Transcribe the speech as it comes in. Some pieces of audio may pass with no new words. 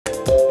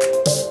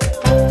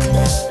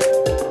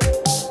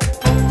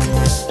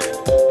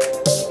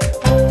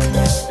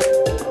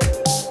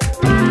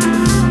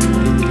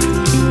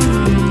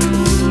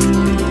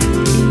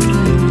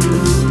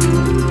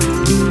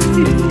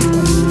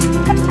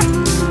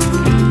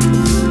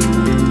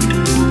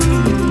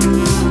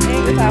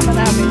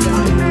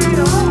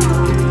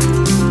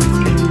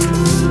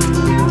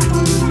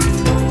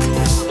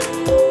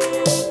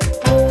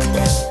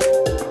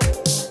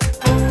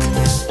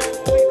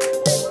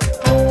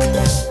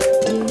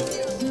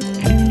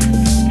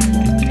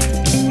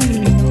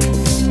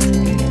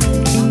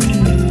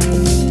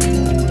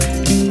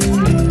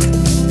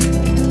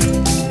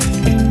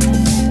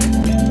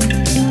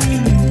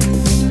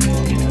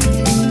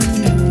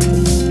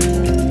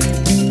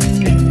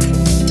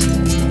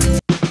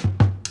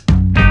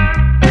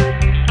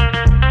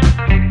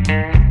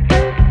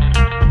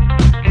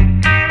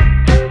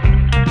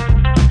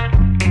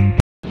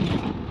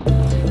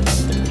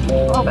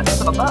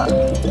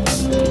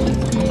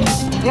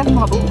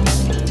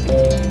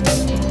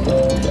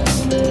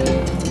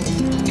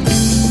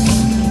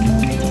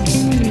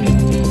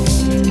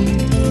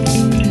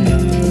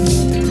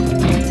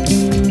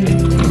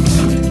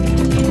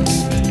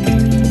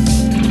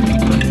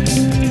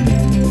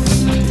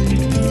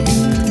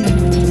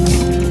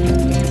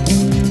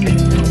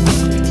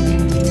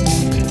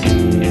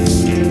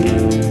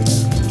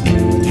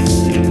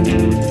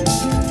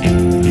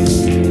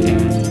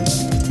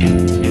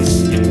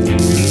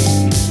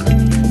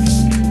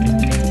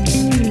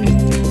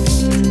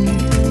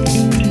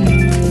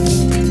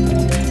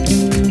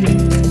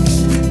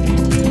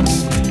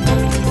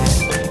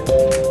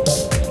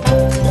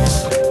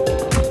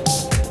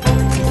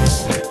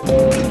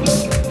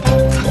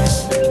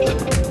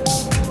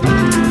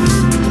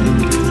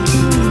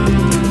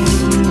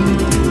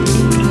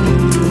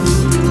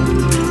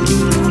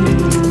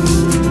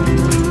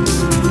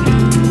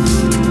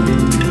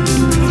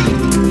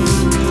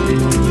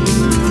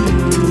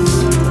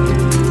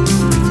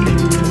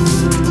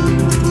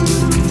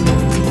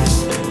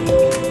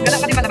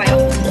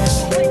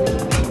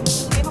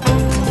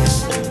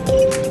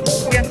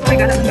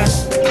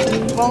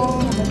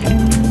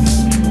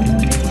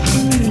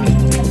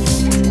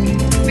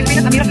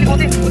Pilipinas, ang hirap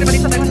limutin. Buti pa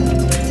din sa Taiwan.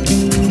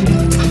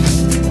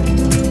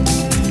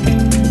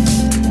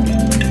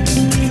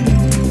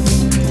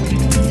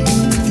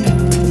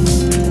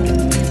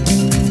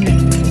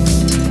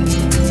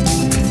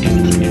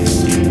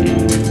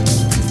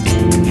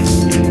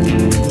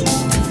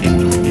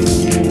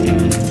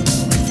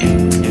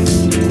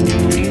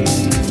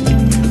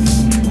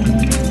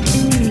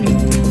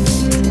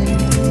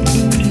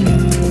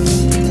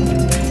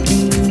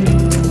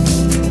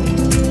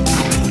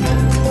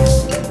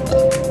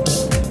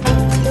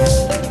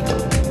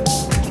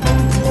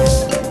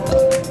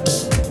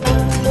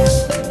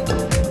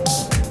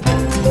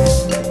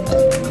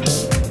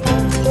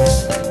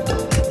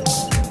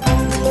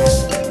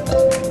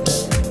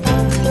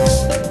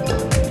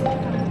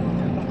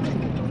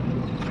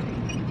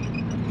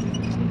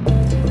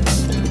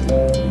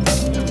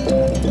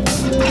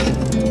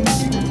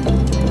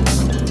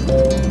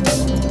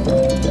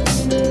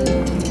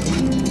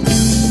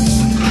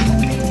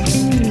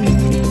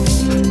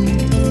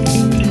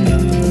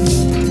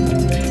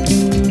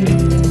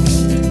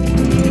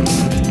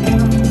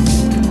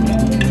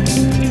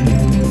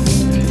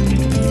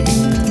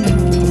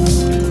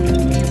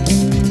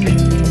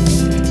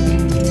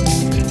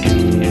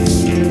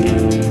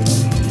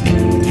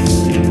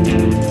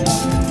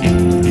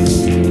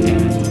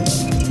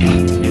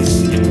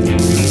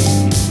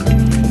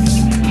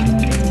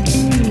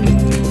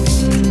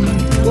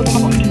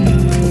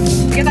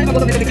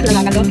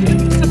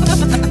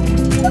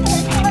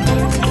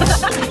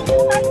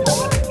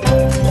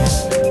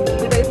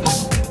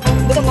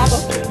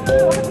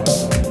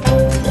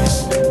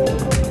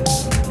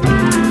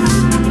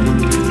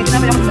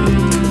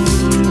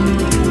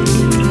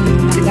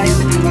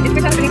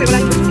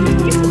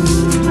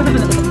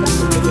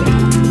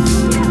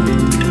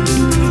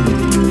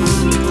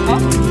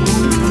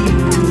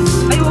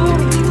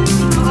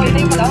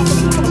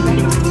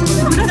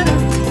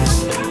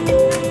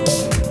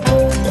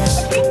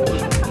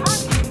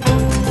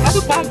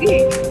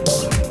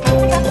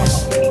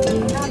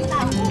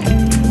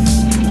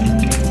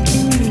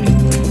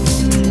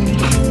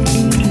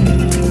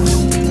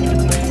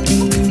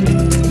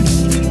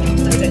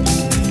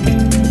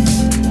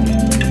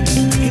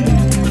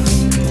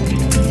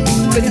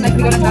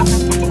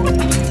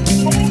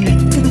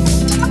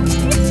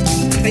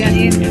 Kaya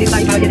hindi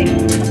tayo pa dyan eh.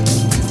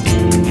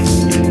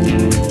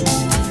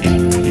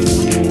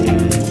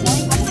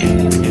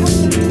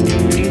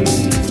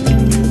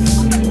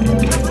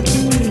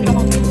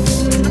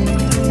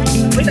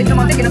 Uy, sa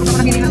naman din, kinakot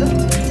naman ang hininga doon.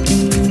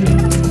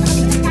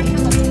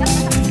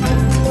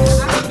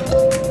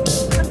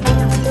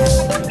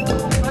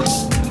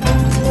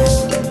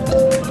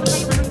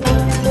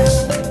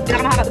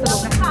 Pinakamahaba doon sa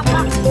loob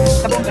na.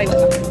 Sa buong kayo.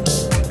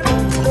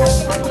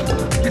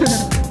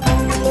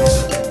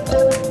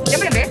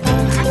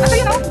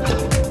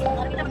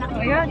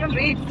 Ayan, yung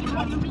bridge.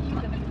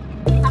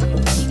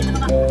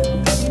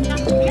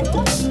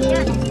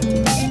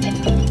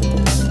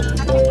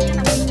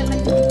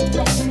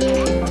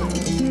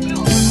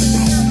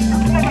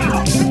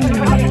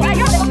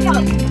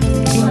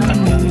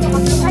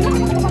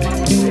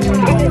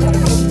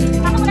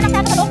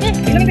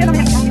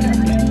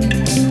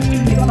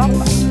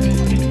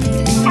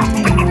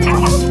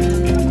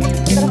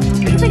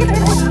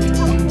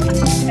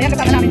 Ayan,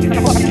 kasama namin. Dito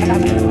na po kami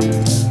nakasama.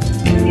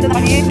 Dito na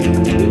kami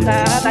sa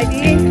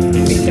Taiping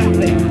Suspension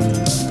Bridge.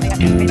 Ayan,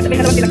 may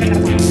sabihin na naman sila kami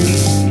nakasama.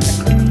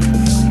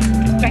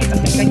 Kahit ang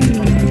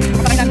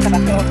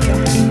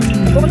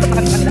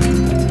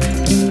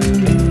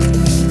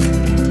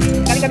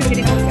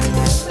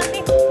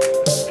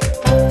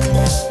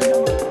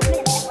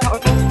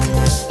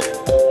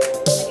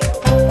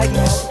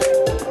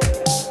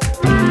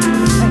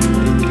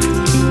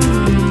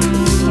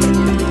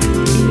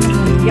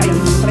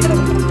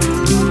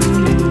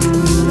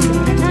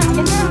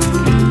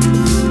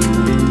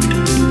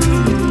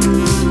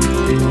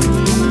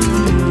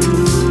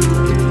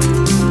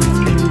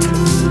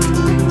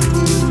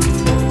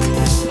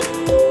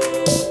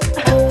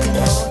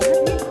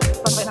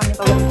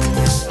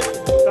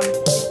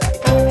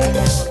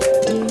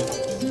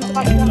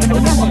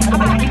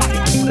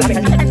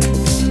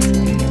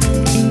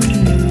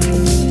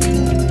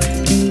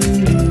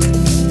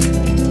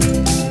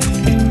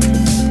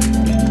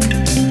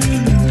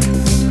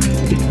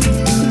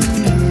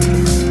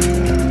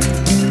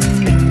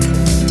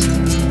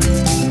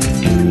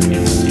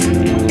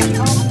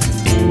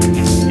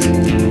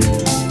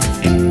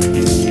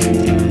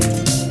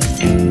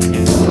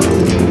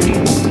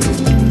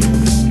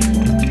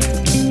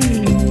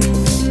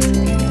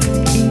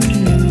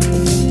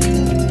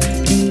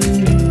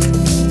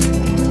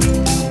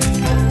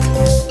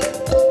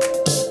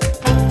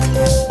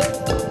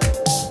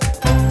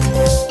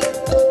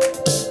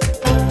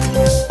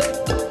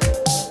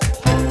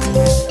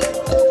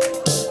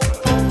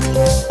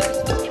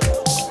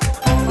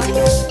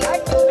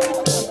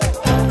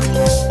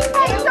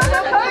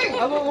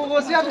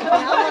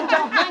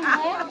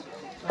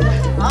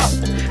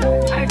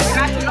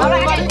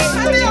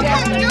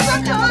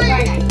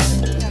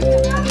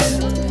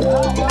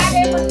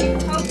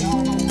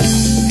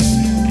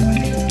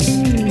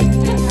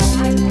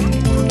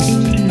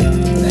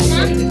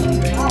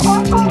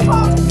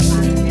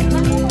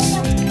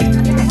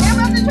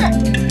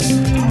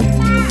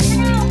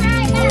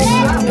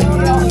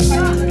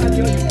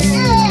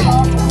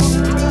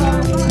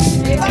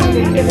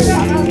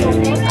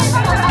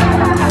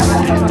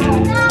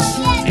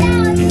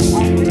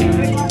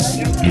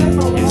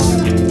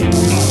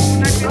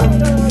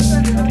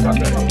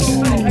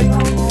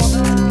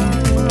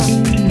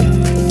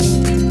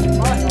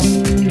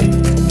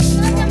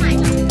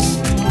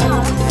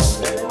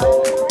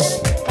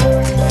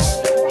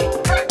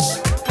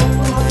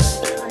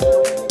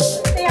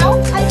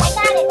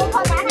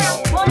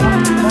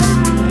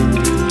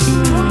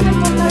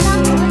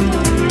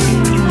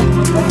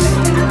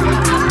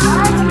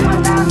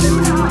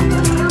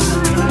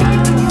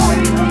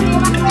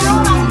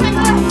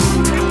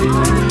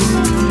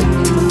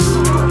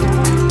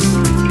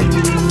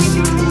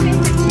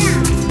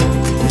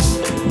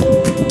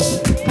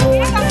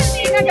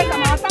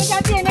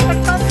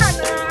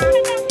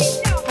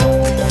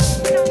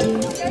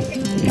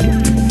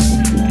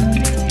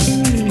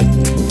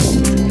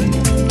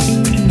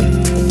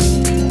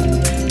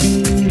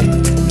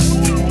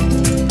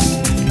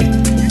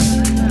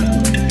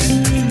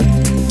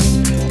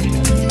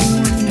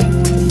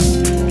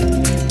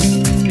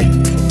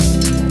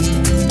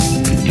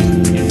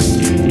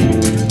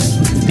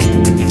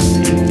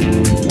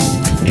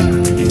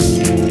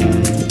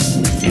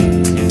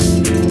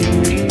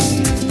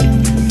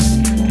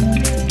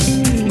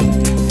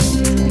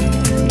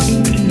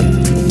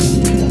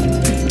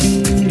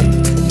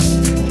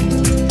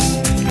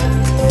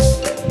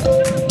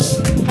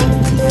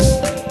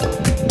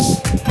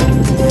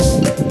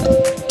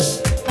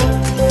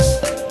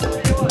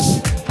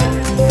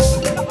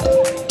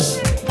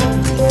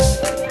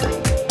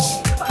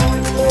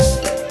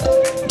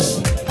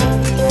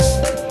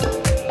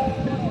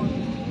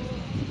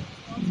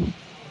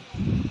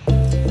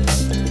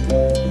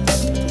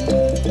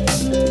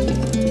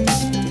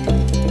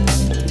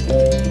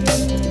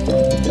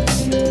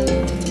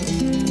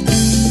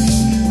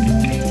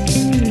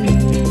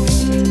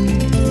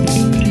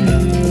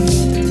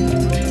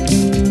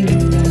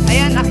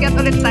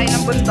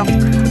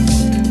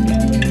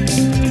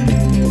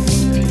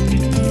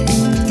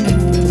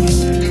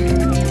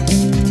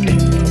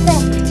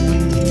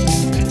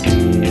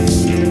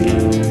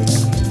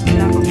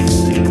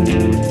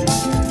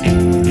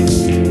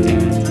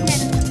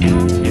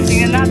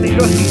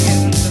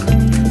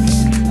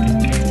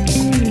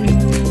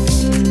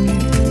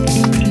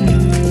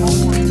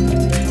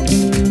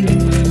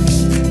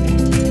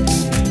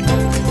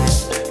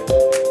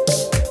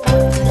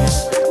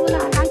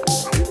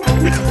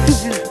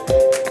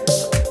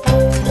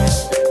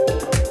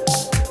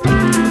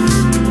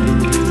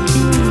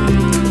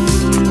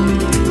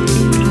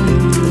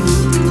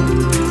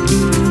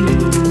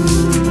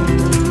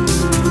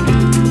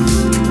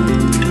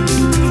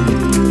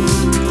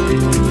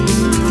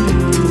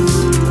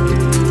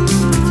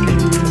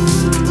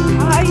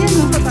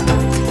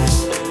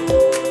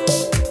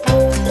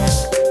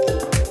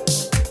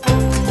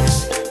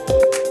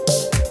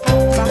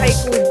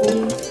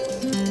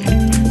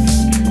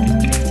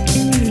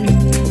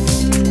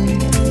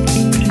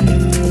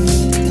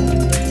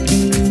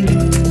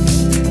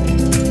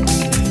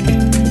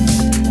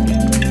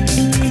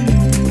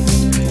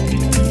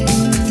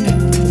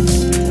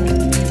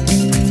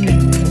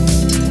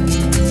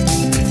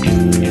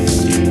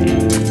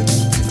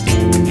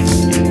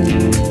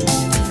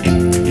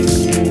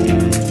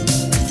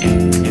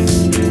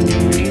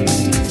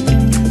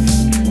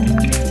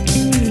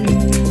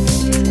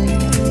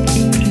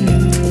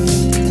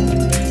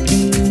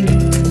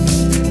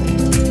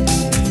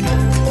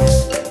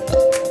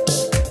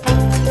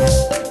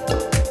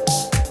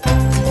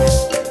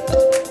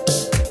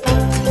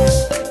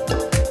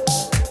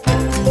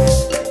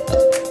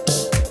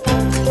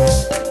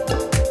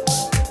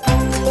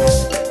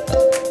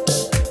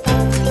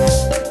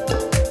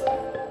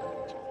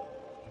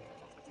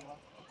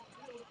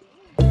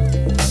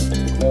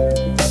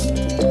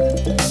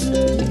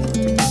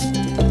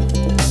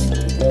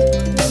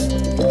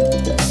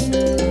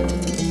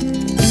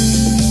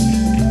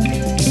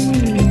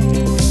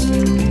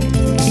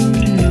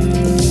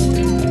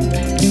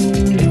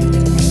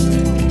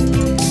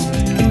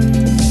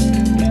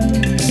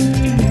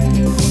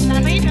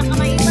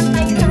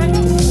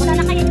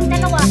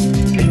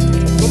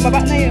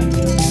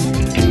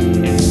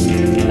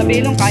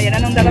Bilong, kaya na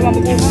ng dalawa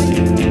bubuhay.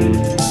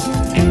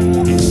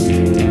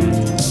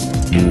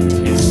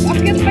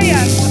 Akyat pa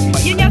yan.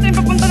 Yan yata yung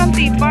papunta ng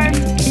T-Farm.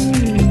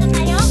 Ito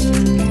tayo?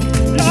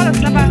 Anong oras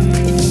na ba?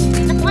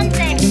 Alas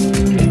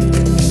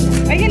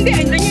 11. Ay hindi,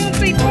 andyan yung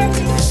T-Farm.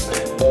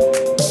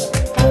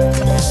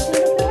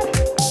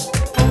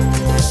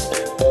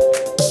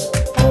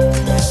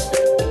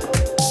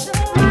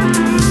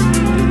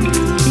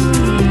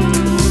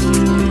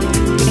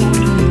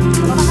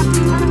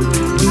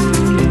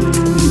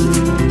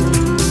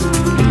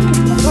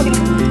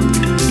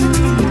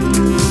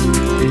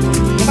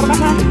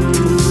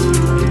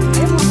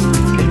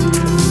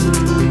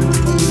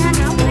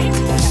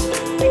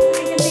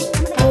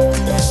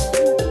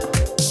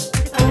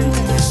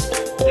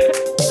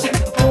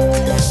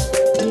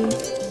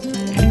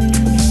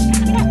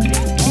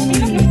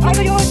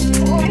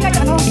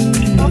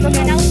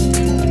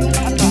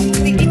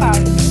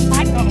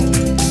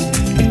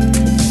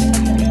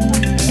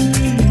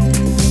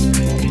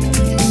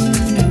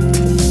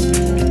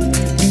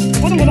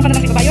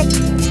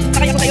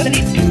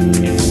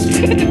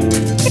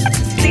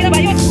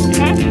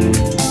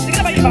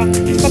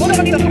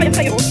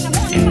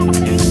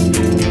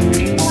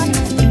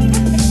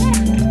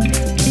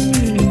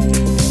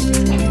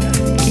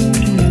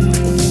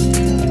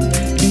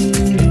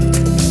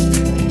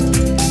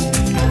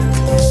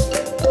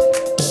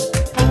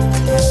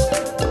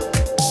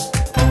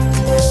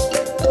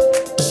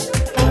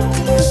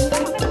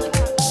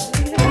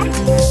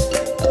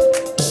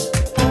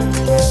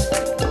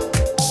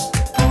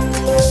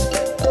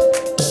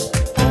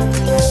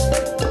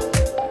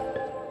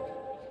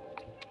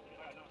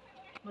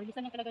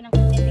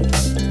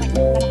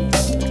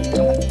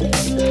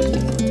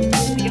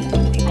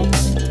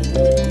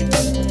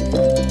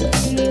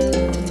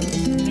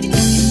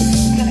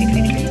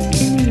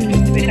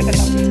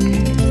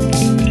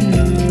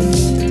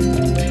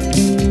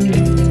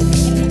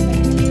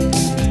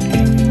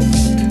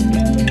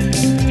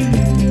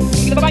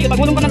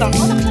 Magulong ka na lang.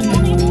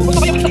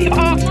 Sabay ako sa'yo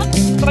ah.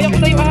 Sabay ako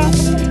sa'yo ah.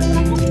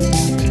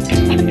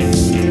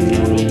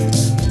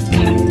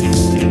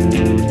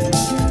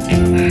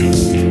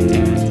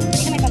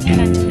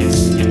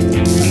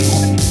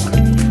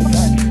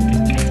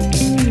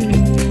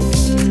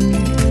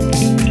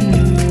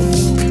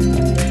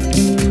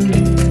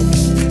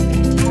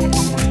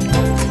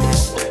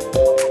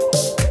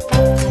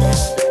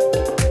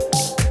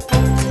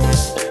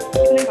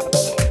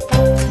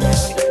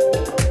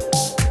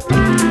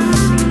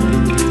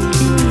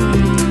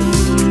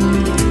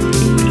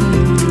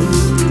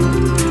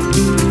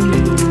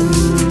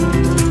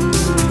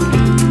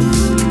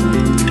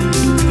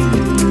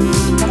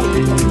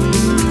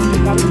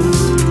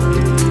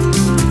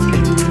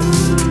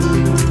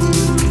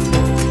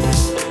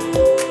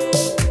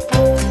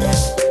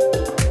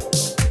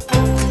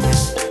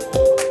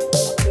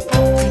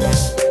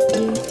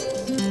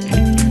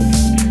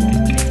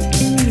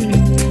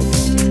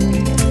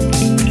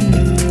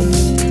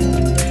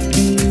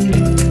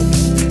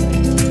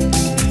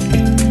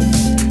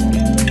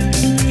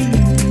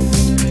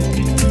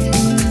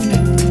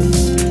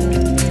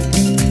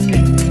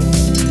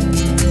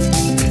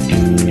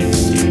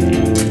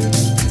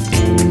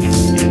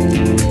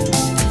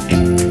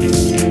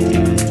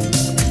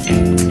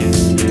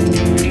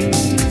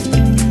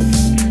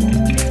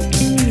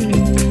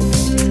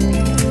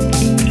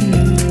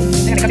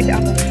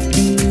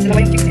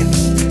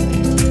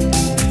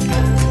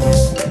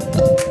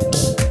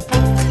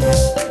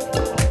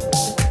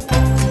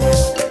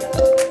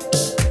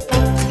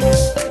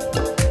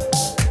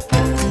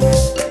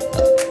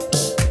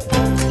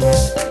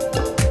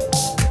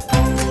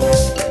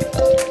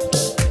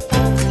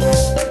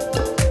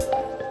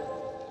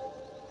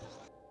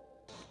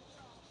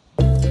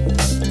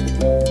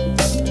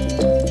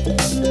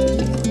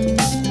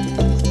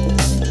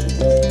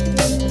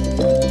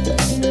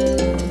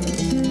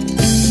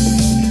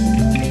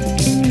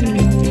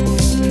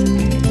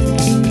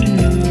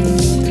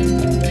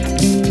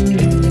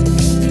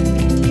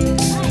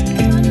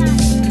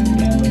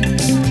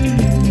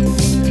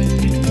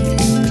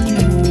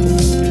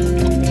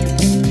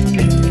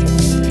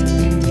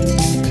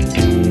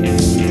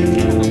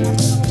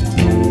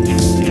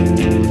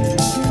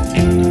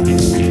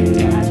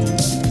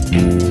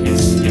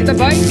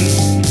 Boy,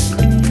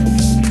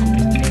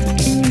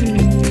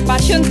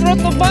 passion fruit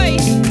to boy.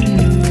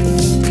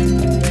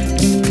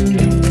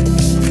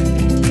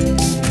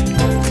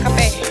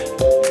 Kape.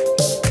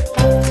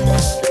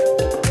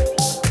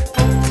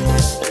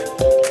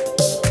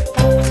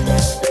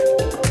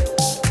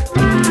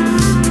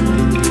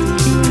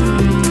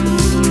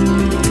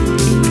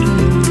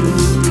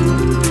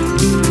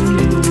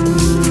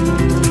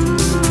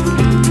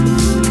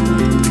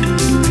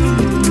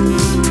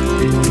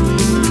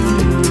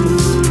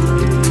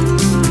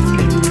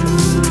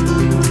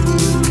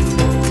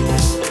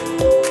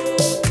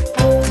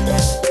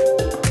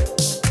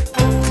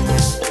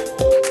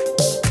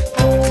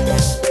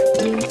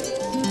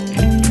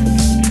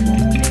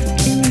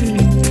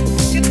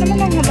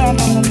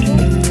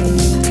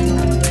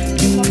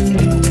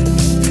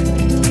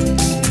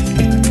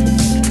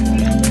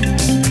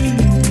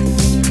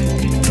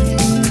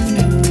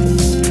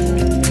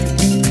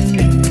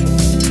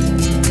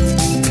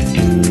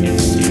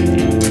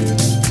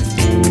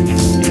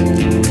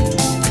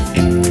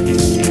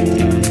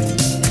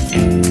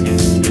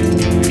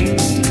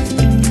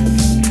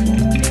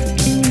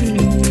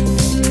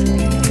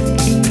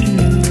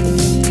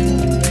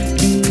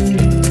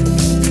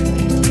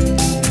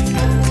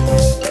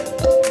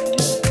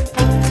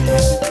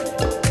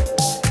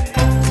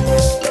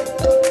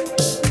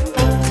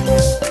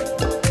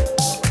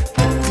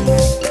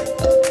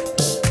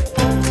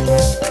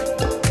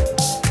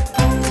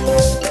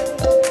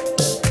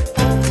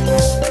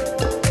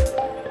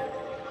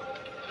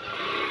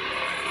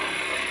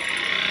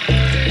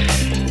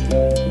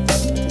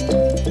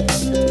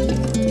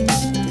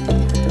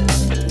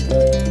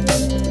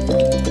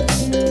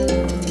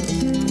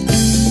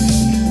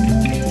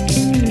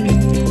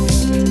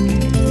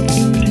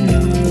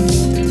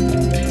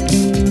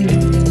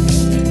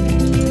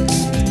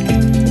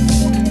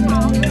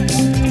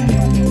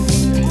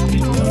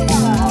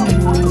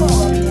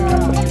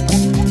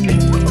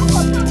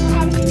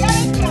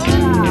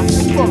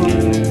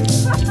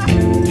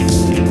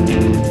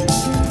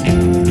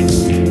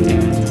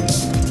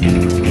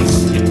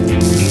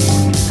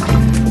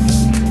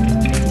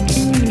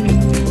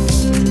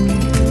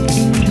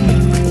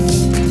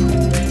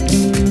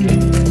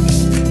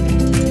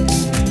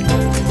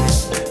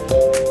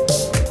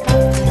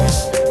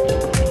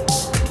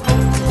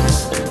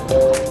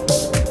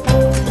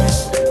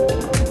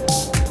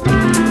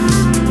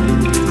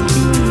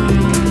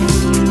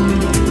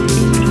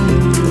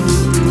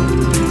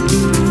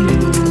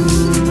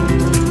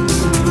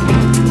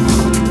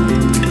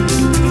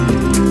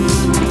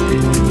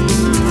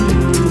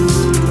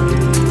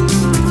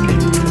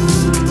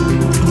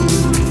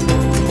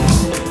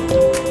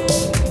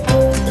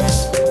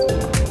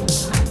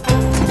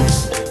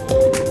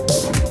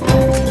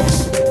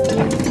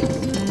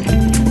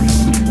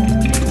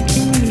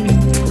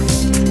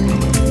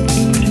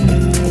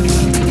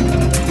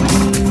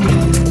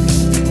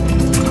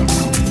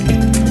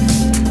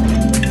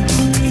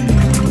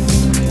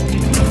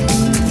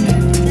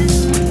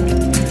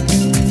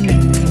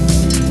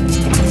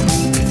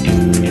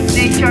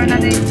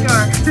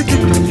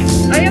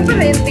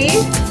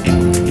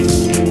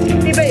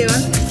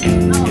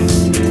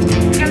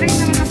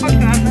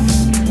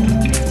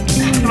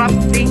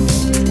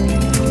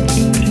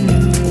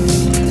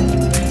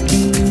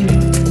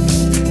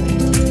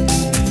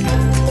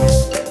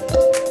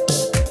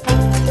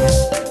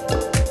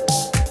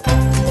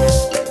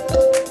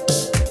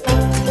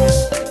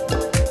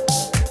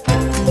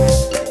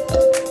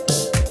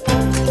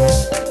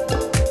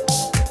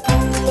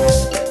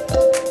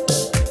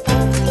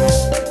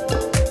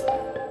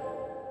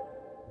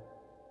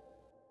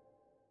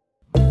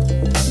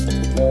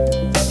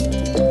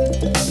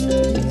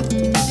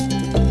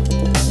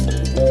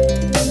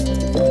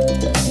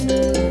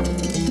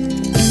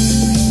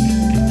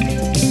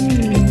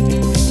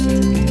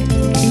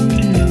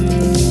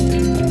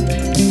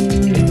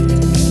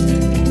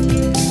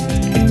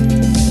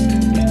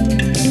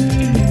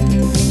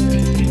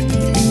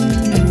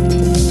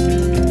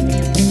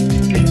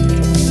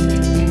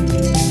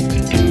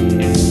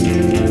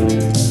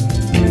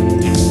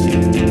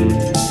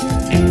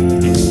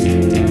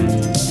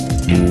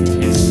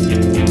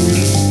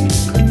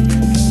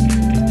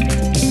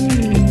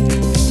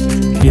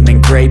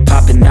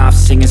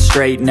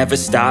 straight, never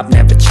stopped,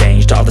 never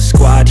changed. All the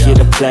squad here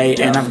to play,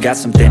 and I've got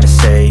something to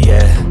say,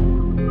 yeah.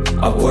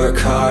 I work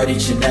hard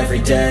each and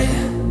every day.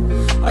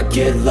 I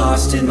get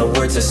lost in the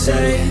words I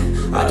say.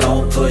 I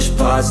don't push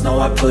pause, no,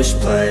 I push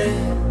play.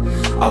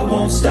 I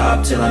won't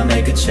stop till I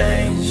make a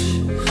change.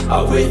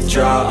 I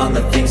withdraw on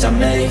the things I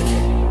make.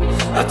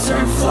 I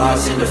turn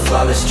flaws into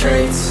flawless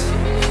traits.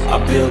 I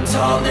build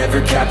tall,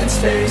 never capped in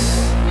space.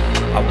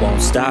 I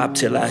won't stop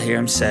till I hear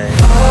him say, oh,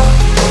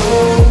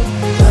 oh,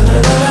 la la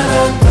la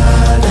la la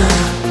la,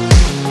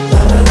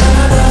 la la la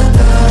la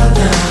la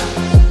la,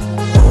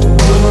 oh,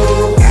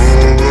 oh,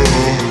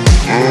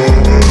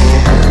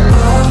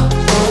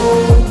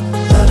 oh,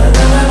 la la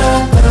la la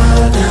la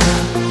la,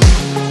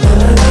 la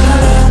la la la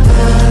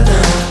la la,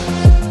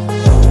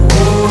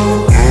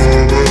 oh,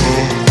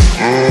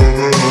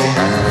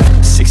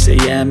 oh. 6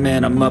 a.m.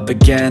 and I'm up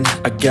again.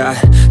 I got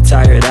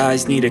tired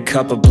eyes, need a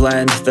cup of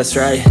blend. That's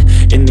right,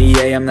 in the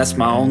AM, that's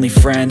my only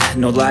friend.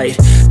 No light,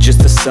 just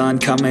the sun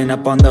coming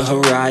up on the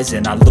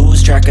horizon. I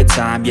lose track of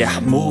time, yeah, I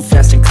move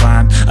fast and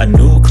climb a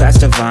new class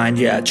divine,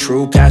 yeah,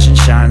 true passion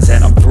shines.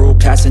 And I'm through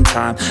passing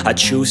time, I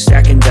choose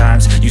stacking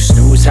dimes. You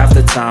snooze half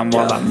the time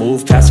while I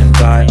move passing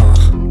by.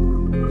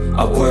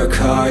 I work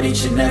hard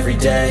each and every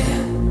day.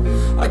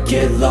 I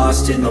get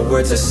lost in the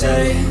words I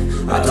say.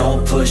 I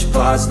don't push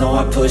pause, no,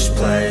 I push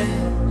play.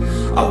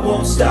 I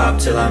won't stop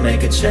till I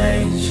make a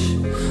change.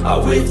 I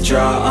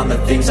withdraw on the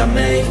things I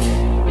make.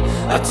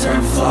 I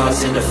turn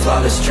flaws into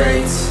flawless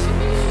traits.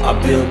 I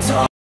build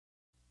tall.